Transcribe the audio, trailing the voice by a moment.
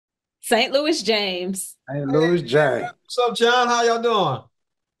St. Louis James. Hey, Hey, Louis J. what's up, John? How y'all doing?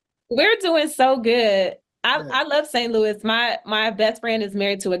 We're doing so good. I, Yeah. I love St. Louis. My best friend is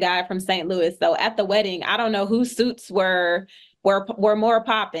married to a guy from St. Louis. So at the wedding, I don't know whose suits were more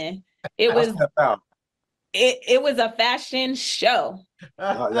popping. It Y'all was step out. it was a fashion show.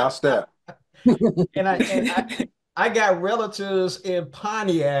 Y'all step. And I got relatives in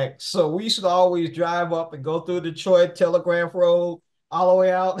Pontiac, so we used to always drive up and go through Detroit, Telegraph Road, all the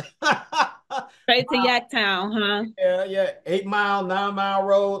way out. Straight to Yaktown, huh? Yeah, yeah, 8 mile, 9 mile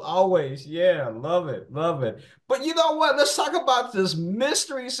road, always. Yeah, love it, love it. But you know what? Let's talk about this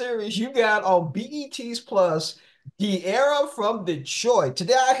mystery series you got on BET's Plus, Diarra from Detroit.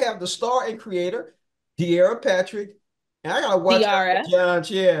 Today I have the star and creator, Diarra Patrick, and I gotta watch out for Diarra. John.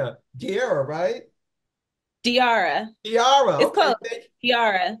 Yeah, Diarra, right? Diarra. Diarra. It's called Thank,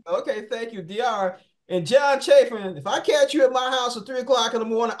 Diarra. okay, thank you, Diarra. And John Chaffin, if I catch you at my house at 3 o'clock in the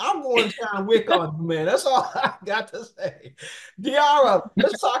morning, I'm going to John Wick on you, man. That's all I got to say. Diarra,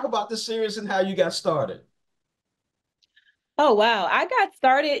 let's talk about the series and how you got started. Oh, wow. I got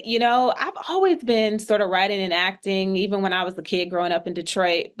started, I've always been sort of writing and acting, even when I was a kid growing up in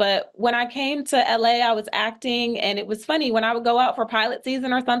Detroit. But when I came to LA, I was acting. And it was funny when I would go out for pilot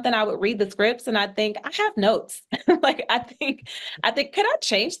season or something, I would read the scripts and I'd think, I have notes. Like, I think, could I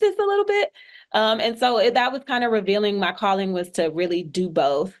change this a little bit? And so that was kind of revealing my calling was to really do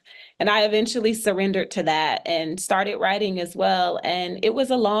both. And I eventually surrendered to that and started writing as well. And it was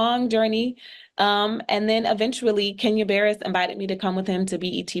a long journey. And then eventually Kenya Barris invited me to come with him to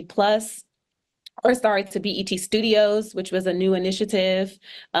BET Plus, or sorry, to BET Studios, which was a new initiative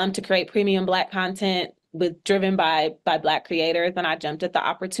to create premium Black content driven by Black creators. And I jumped at the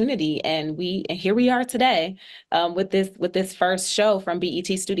opportunity, and here we are today with this first show from BET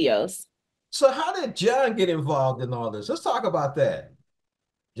Studios. So, how did John get involved in all this? Let's talk about that.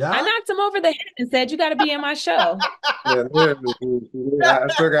 I John? knocked him over the head and said, "You got to be in my show." Yeah, literally. Yeah, I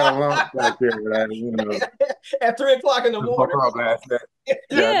still got a lunch back here, but At 3 o'clock in the just woke morning. up last night. Yeah, I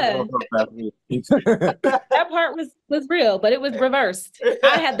just Yeah, woke up last week. that part was real, but it was reversed.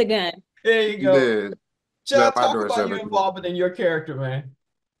 I had the gun. There you You go. did. John, Left my talk door about shut. your involvement in your character, man.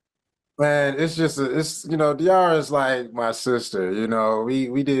 Man, it's just Diarra is like my sister.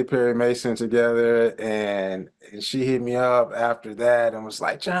 We did Perry Mason together, and she hit me up after that and was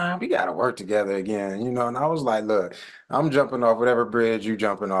like, John, we gotta work together again. And I was like, look, I'm jumping off whatever bridge you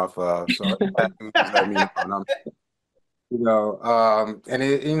jumping off of. So just let me know. And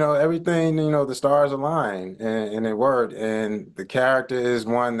and everything, the stars align and it worked. And the character is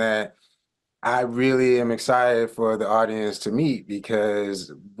one that I really am excited for the audience to meet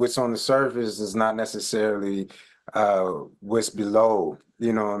because what's on the surface is not necessarily what's below.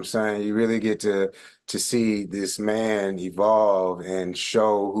 You know what I'm saying? You really get to see this man evolve and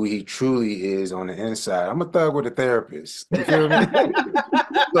show who he truly is on the inside. I'm a thug with a therapist. You feel me?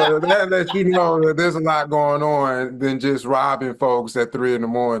 So that lets you know that there's a lot going on than just robbing folks at 3 in the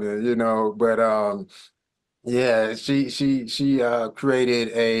morning. But yeah, she created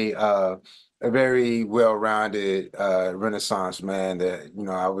a very well-rounded Renaissance man that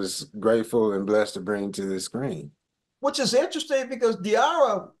I was grateful and blessed to bring to the screen. Which is interesting because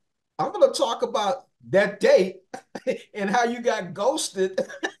Diarra, I'm going to talk about that date and how you got ghosted.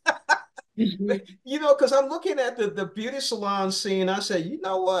 Because I'm looking at the beauty salon scene. I said, you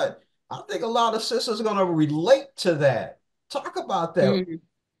know what? I think a lot of sisters are going to relate to that. Talk about that. Mhm.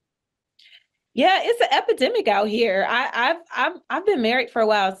 Yeah, it's an epidemic out here. I've been married for a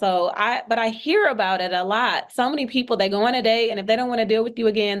while, but I hear about it a lot. So many people, they go on a date, and if they don't want to deal with you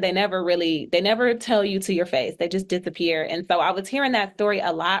again, they never tell you to your face. They just disappear. And so I was hearing that story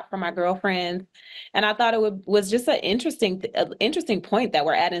a lot from my girlfriends, and I thought was just an interesting point that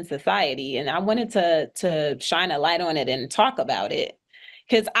we're at in society, and I wanted to shine a light on it and talk about it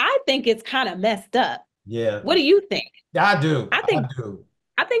because I think it's kind of messed up. Yeah, What do you think? I do. I I think do.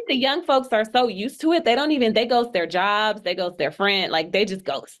 I think the young folks are so used to it. They ghost their jobs, they ghost their friend, like they just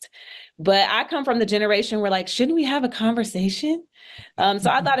ghost. But I come from the generation where like, shouldn't we have a conversation? So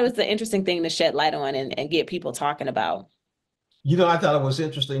I thought it was an interesting thing to shed light on and get people talking about. I thought it was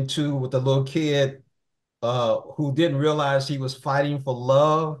interesting too with the little kid who didn't realize he was fighting for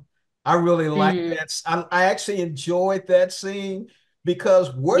love. I really like Mm, that. I actually enjoyed that scene because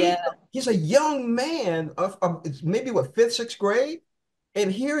yeah, he's a young man of it's maybe what fifth, sixth grade, and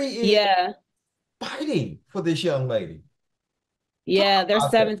here he is yeah, fighting for this young lady. Talk yeah. They're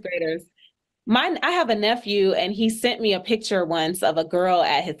about that. seventh graders. I have a nephew, and he sent me a picture once of a girl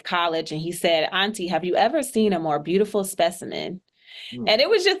at his college, and he said, "Auntie, have you ever seen a more beautiful specimen?" Mm. And it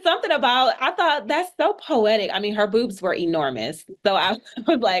was just something about, I thought that's so poetic. I mean, her boobs were enormous. So I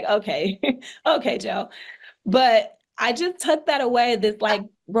was like, okay, okay, Joe. But I just took that away, this like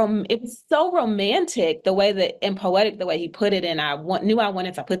it was so romantic the way that and poetic the way he put it. And knew I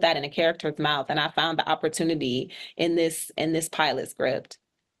wanted to put that in a character's mouth. And I found the opportunity in this pilot script.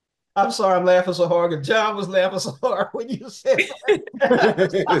 I'm sorry, I'm laughing so hard. And John was laughing so hard when you said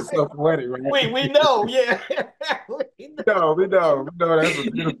that. It's so poetic, right? We know, yeah. We know that's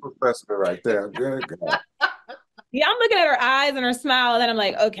a beautiful specimen right there. Good God. Yeah, I'm looking at her eyes and her smile, and then I'm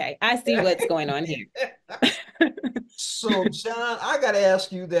like, okay, I see what's going on here. So, John, I got to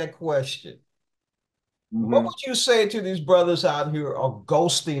ask you that question. What Mm-hmm. would you say to these brothers out here are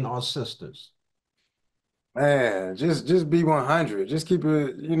ghosting our sisters? Man, just be 100. Just keep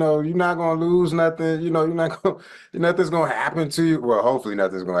it, you're not gonna lose nothing, you're not gonna nothing's gonna happen to you. Well, hopefully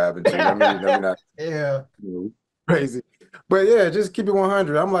nothing's gonna happen to you. Let me not Yeah. crazy. But yeah, just keep it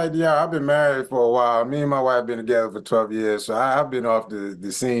 100. I'm like, yeah, I've been married for a while. Me and my wife been together for 12 years. So I've been off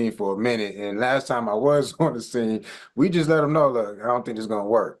the scene for a minute. And last time I was on the scene, we just let them know, look, I don't think it's gonna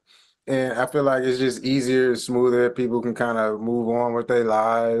work. And I feel like it's just easier, smoother. People can kind of move on with their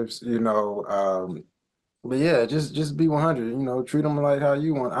lives. But yeah, just be 100, treat them like how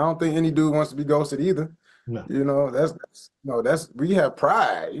you want. I don't think any dude wants to be ghosted either. No. That's we have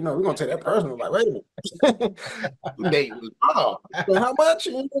pride. We're gonna take that personal, like, wait a minute. You date was wrong. How much?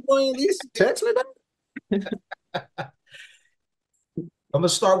 You going to at least text me back? I'm gonna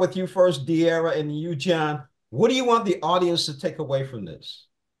start with you first, Diarra, and you, John. What do you want the audience to take away from this?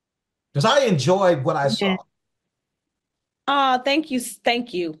 Because I enjoyed what I saw. Oh, thank you.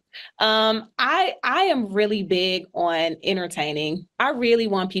 Thank you. I am really big on entertaining. I really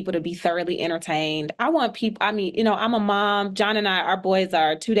want people to be thoroughly entertained. I want people, I mean, I'm a mom. John and I, our boys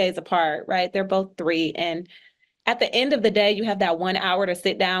are 2 days apart, right? They're both 3. And at the end of the day, you have that 1 hour to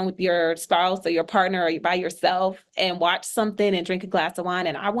sit down with your spouse or your partner or by yourself and watch something and drink a glass of wine.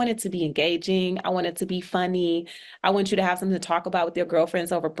 And I want it to be engaging. I want it to be funny. I want you to have something to talk about with your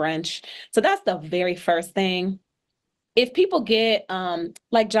girlfriends over brunch. So that's the very first thing. If people get,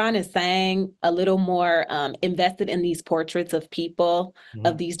 like John is saying, a little more invested in these portraits of people,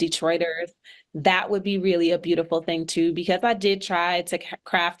 of these Detroiters, that would be really a beautiful thing too, because I did try to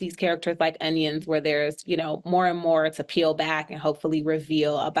craft these characters like onions where there's, more and more to peel back and hopefully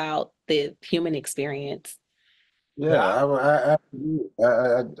reveal about the human experience. Yeah, I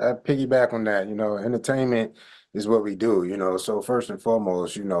piggyback on that. Entertainment is what we do. So first and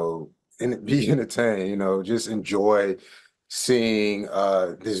foremost, be entertained. Just enjoy seeing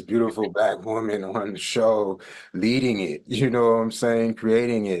this beautiful Black woman on the show, leading it. You know what I'm saying?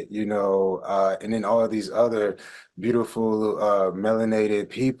 Creating it. And then all of these other beautiful melanated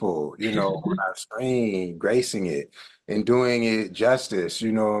people. On our screen, gracing it and doing it justice,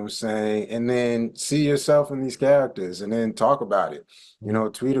 you know what I'm saying? And then see yourself in these characters and then talk about it,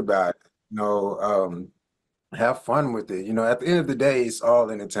 tweet about it, have fun with it. At the end of the day, it's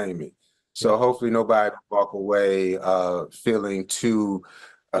all entertainment. So hopefully nobody walk away feeling too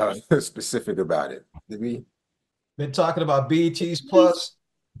specific about it. Did we? Been talking about BET's Plus,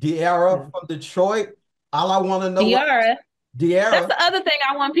 Diarra from Detroit. All I want to know Diarra. Diarra. That's the other thing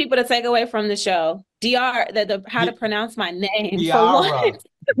I want people to take away from the show. Diarra, how to pronounce my name. Diarra.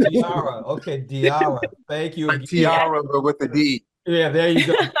 Diarra. Okay, Diarra. Thank you. Like Tiara, but with the D. Yeah, there you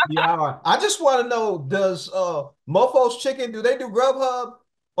go. Diarra. I just want to know, does Mofo's Chicken, do they do Grubhub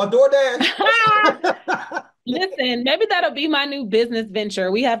or DoorDash? Listen, maybe that'll be my new business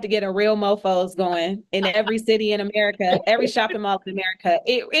venture. We have to get a real Mofo's going in every city in America, every shopping mall in America.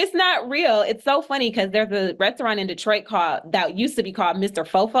 It's not real. It's so funny because there's a restaurant in Detroit that used to be called Mr.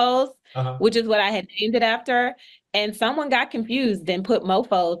 Fofo's, which is what I had named it after. And someone got confused and put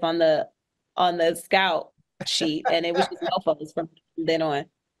Mofo's on the scout sheet, and it was just Mofo's from then on.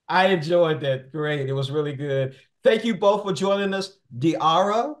 I enjoyed that. Great. It was really good. Thank you both for joining us.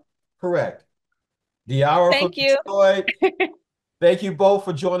 Diarra, correct. Diarra from Detroit. Thank you both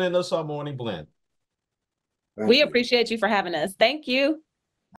for joining us on Morning Blend. We appreciate you for having us. Thank you.